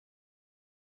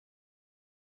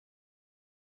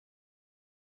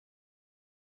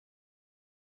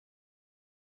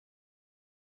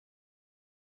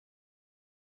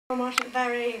I wasn't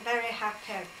very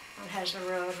happy on Hessle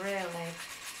Road really,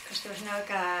 because there was no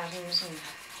gardens, and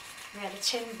we had a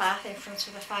tin bath in front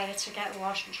of the fire to get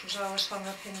washed, which was always hung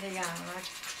up in the yard,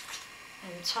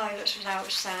 and the toilets was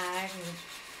outside, and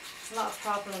a lot of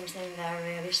problems in there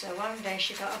really. So one day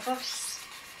she got a bus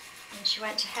and she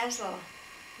went to Hessle,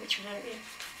 which was a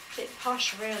bit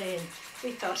posh really, and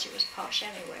we thought it was posh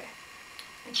anyway.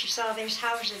 And she saw these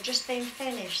houses had just been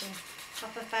finished in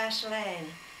top of First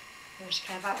Lane. There was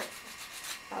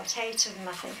about 8 of them,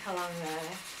 I think, along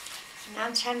there. And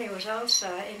Aunt Emmy was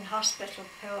also in hospital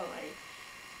poorly,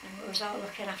 and was all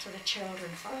looking after the children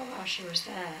for her while she was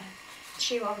there.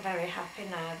 She wasn't very happy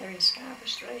now, they're in Scarborough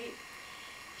Street.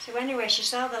 So anyway, she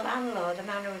saw the landlord, the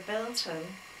man who had built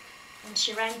them, and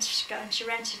she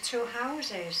rented 2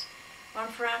 houses. One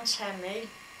for Aunt Emmy,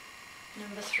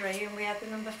 number 3, and we had the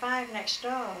number 5 next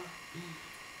door.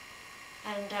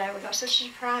 And we got such a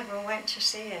surprise when we went to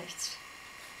see it.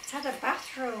 It had a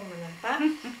bathroom and a bath,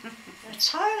 and a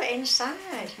toilet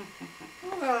inside.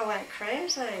 Oh, we all went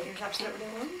crazy. It was absolutely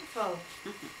wonderful.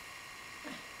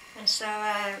 And so,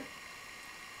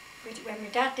 when my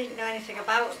dad didn't know anything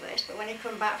about this, but when he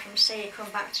come back from sea, he come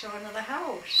back to another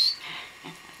house.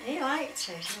 And he liked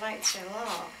it a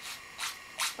lot.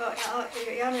 But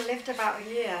he only lived about a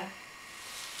year,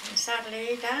 and sadly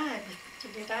he died.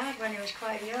 He died when he was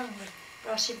quite young. We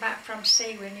brought him back from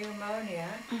sea with pneumonia,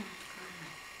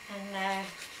 and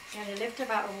he only lived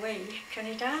about a week, and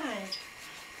he died.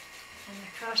 And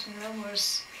of course my mum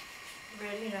was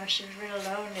really, she was real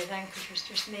lonely then, because it was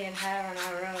just me and her on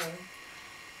our own.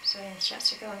 So she had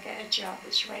to go and get a job,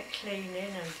 but she went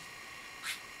cleaning,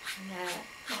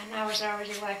 and I was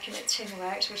already working at Tin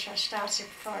Works, which I started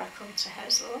before I come to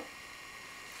Hessle.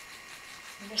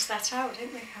 We missed that out,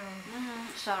 didn't we, Karen?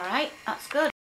 It's all right. That's good.